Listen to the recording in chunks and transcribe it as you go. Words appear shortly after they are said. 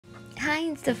Hi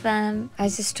Instafam. I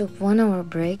just took 1 hour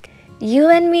break. You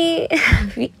and me,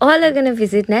 we all are gonna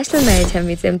visit National Maritime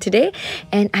Museum today,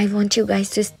 and I want you guys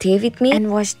to stay with me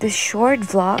and watch this short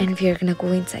vlog, and we are gonna go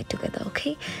inside together,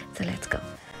 okay? So let's go.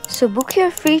 So book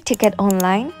your free ticket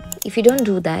online. If you don't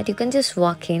do that, you can just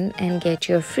walk in and get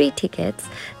your free tickets.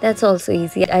 That's also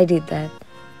easy. I did that.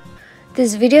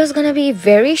 This video is gonna be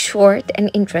very short and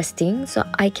interesting, so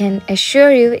I can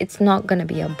assure you it's not gonna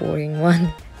be a boring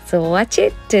one. So watch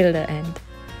it till the end.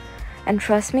 And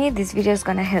trust me, this video is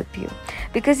gonna help you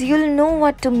because you'll know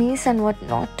what to miss and what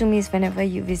not to miss whenever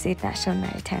you visit National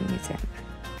Maritime Museum.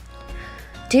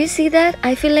 Do you see that?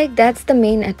 I feel like that's the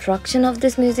main attraction of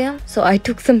this museum, so I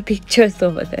took some pictures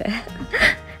over there.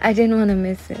 I didn't want to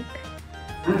miss it.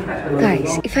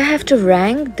 Guys, if I have to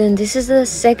rank, then this is the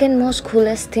second most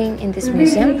coolest thing in this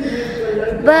museum.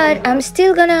 But I'm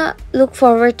still gonna look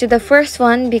forward to the first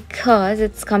one because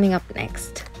it's coming up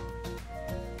next.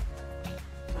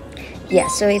 Yeah,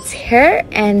 so it's here,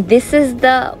 and this is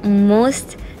the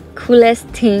most coolest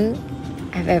thing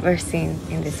I've ever seen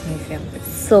in this museum.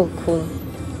 It's so cool.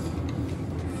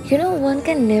 You know, one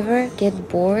can never get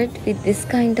bored with this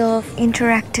kind of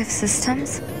interactive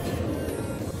systems.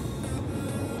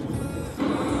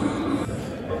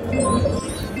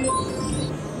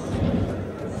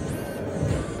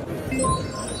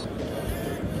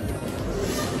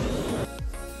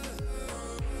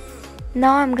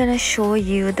 Now I'm gonna show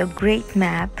you the great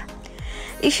map.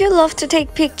 If you love to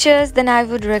take pictures, then I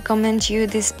would recommend you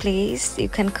this place. You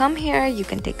can come here, you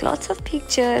can take lots of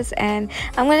pictures, and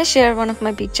I'm gonna share one of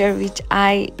my pictures which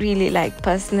I really like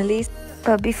personally.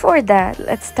 But before that,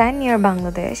 let's stand near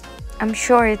Bangladesh. I'm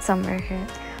sure it's somewhere here.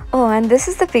 Oh, and this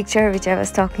is the picture which I was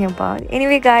talking about.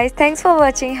 Anyway guys, thanks for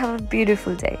watching. Have a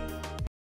beautiful day.